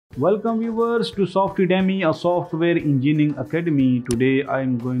Welcome viewers to Softedemy, a software engineering academy. Today I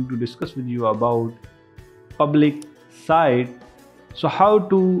am going to discuss with you about public site. So how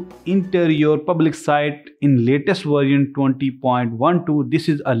to enter your public site in latest version 20.12. This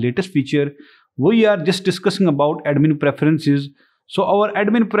is a latest feature. We are just discussing about admin preferences. So our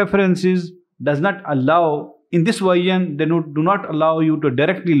admin preferences does not allow in this version, they do not allow you to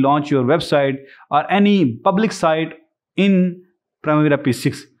directly launch your website or any public site in Primavera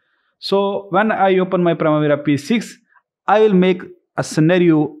P6. So when I open my Primavera P6, I will make a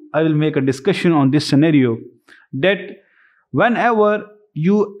scenario, I will make a discussion on this scenario that whenever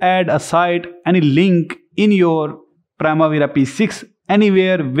you add a site, any link in your Primavera P6,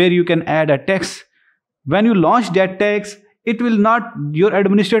 anywhere where you can add a text, when you launch that text, it will not, your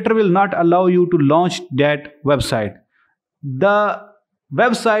administrator will not allow you to launch that website. The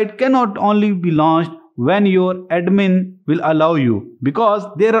website cannot only be launched when your admin will allow you, because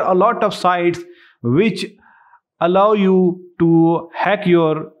there are a lot of sites which allow you to hack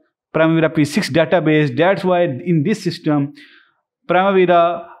your Primavera P6 database. That's why in this system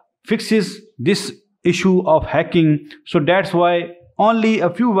Primavera fixes this issue of hacking. So that's why only a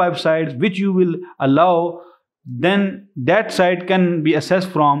few websites which you will allow, then that site can be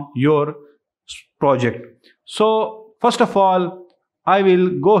accessed from your project. So first of all, I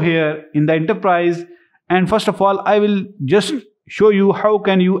will go here in the enterprise, and first of all I will just show you how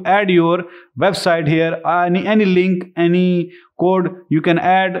can you add your website here. Any link, any code you can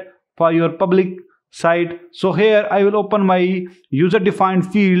add for your public site. So here I will open my user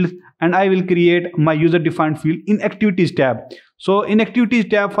defined field and I will create my user defined field in activities tab. So in activities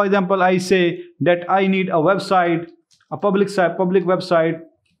tab, for example, I say that I need a website, a public website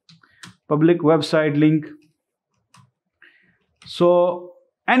link. So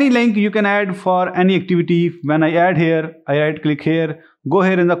any link you can add for any activity. When I add here, I right click here, go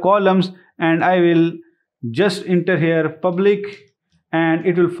here in the columns, and I will just enter here public, and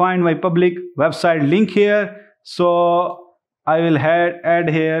it will find my public website link here. So I will add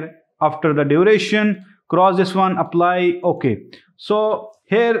here after the duration, cross this one, apply, okay. So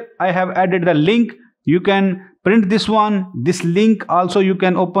here I have added the link. You can print this one. This link also you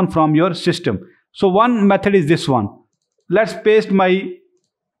can open from your system. So one method is this one. Let's paste my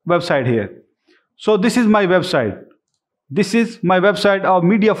website here. So this is my website. This is my website of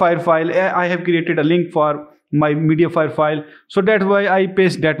MediaFire file. I have created a link for my MediaFire file. So that's why I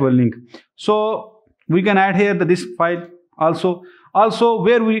paste that one link. So we can add here this file also. Also,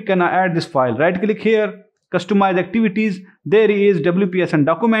 where we can add this file, right click here, customize activities. There is WPS and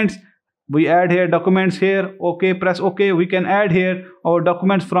documents. We add here documents here. Okay, press OK. We can add here our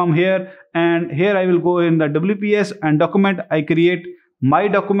documents from here, and here I will go in the WPS and document. I create my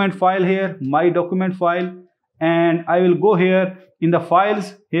document file here, my document file, and I will go here in the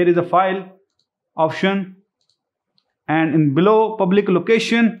files. Here is a file option, and in below public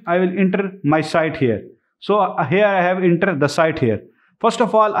location I will enter my site here. So here I have entered the site here. First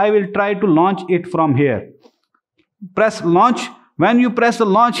of all, I will try to launch it from here. Press launch. When you press the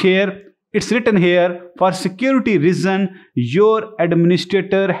launch here, it's written here, for security reason your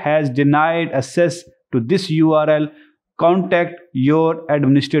administrator has denied access to this URL. Contact your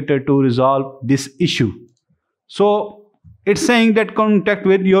administrator to resolve this issue. So it's saying that contact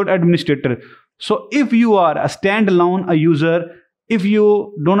with your administrator. So if you are a standalone user, if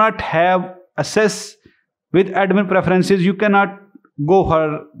you do not have access with admin preferences, you cannot go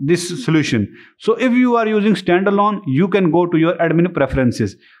for this solution. So if you are using standalone, you can go to your admin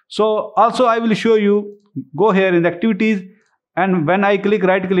preferences. So also I will show you, go here in the activities, and when I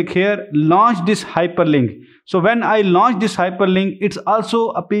right click here, launch this hyperlink. So when I launch this hyperlink, it's also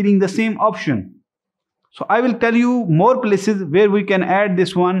appearing the same option. So I will tell you more places where we can add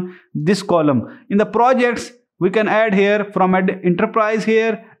this one, this column. In the projects, we can add here from enterprise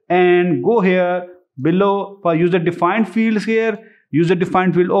here, and go here below for user defined fields here, user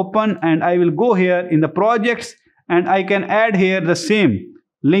defined field open, and I will go here in the projects, and I can add here the same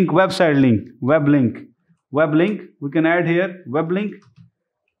link, website link, web link. We can add here web link,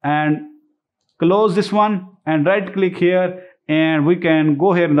 and close this one and right click here, and we can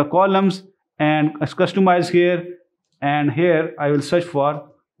go here in the columns and customize here, and here I will search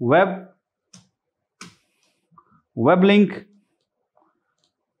for web link.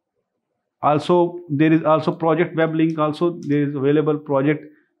 Also there is also project web link, also there is available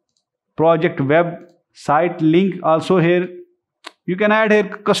project web site link also here. You can add here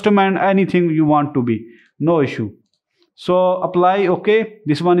custom and anything you want to be, no issue. So apply, okay.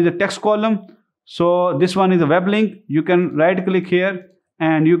 This one is a text column. So this one is a web link. You can right click here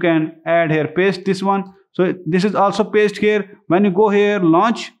and you can add here, paste this one. So this is also paste here. When you go here,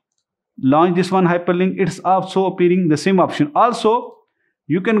 launch, launch this one hyperlink, it's also appearing the same option. Also,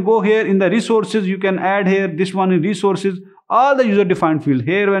 you can go here in the resources, you can add here this one in resources, all the user defined field.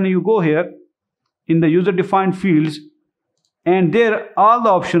 Here when you go here in the user defined fields, and there all the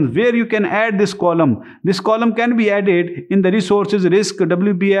options where you can add this column. This column can be added in the resources, risk,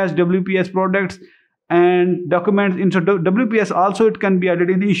 WPS products and documents. In WPS also it can be added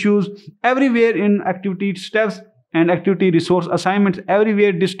in issues, everywhere in activity steps and activity resource assignments,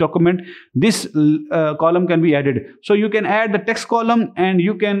 everywhere this document, this column can be added. So you can add the text column and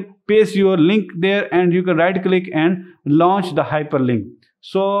you can paste your link there, and you can right click and launch the hyperlink.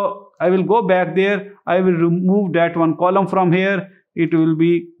 So I will go back there, I will remove that one column from here, it will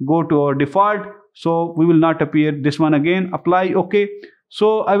be go to our default, so we will not appear this one again. Apply, okay.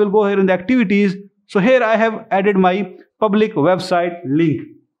 So I will go here in the activities. So here I have added my public website link.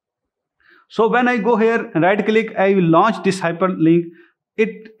 So when I go here and right click, I will launch this hyperlink.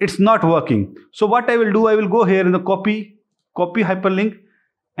 It's not working. So what I will do, I will go here in the copy hyperlink,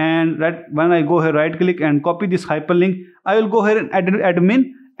 and when I go here right click and copy this hyperlink, I will go here and add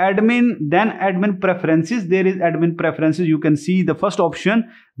admin, then admin preferences. There is admin preferences, you can see the first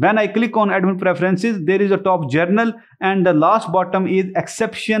option. When I click on admin preferences, there is a top journal, and the last bottom is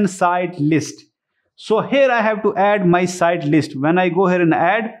exception site list. So here I have to add my site list. When I go here and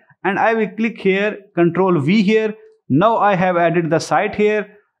add, and I will click here, Control V here. Now I have added the site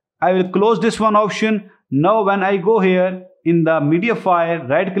here. I will close this one option. Now when I go here in the media file,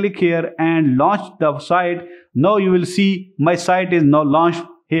 right click here and launch the site. Now you will see my site is now launched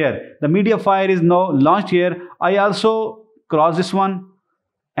here. The media file is now launched here. I also cross this one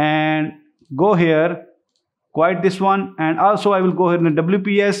and go here, quiet this one, and also I will go here in the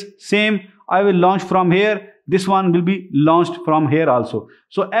WPS, same, I will launch from here. This one will be launched from here also.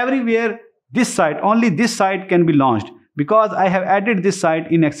 So everywhere this site, only this site can be launched, because I have added this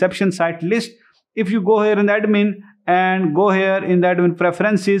site in exception site list. If you go here in the admin and go here in the admin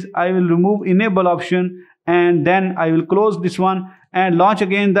preferences, I will remove enable option, and then I will close this one and launch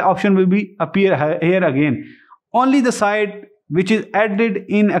again. The option will be appear here again. Only the site which is added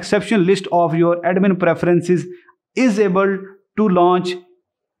in exception list of your admin preferences is able to launch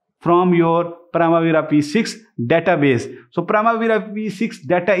from your Primavera P6 database. So Primavera P6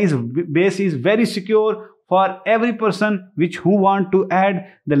 base is very secure for every person who want to add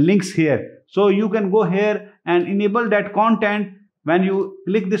the links here. So you can go here and enable that content. When you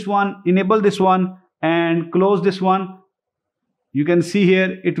click this one, enable this one and close this one, you can see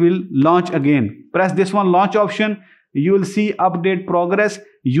here it will launch again. Press this one launch option, you will see update progress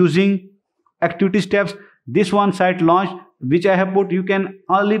using activity steps. This one site launched, which I have put. You can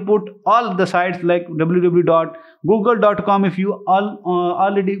only put all the sites like www.google.com. if you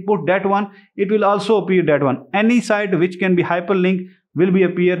already put that one, it will also appear that one. Any site which can be hyperlink will be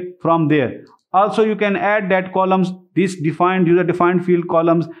appear from there. Also you can add that columns, this user defined field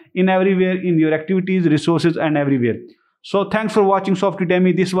columns in everywhere in your activities, resources and everywhere. So thanks for watching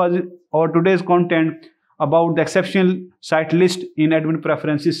Softedemy. This was our today's content about the exceptional site list in admin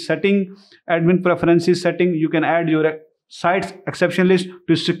preferences setting. Admin preferences setting, you can add your site's exception list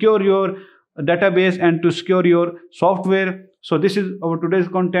to secure your database and to secure your software. So this is our today's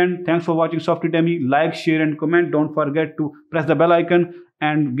content. Thanks for watching Softedemy. Like, share and comment. Don't forget to press the bell icon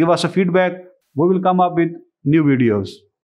and give us a feedback. We will come up with new videos.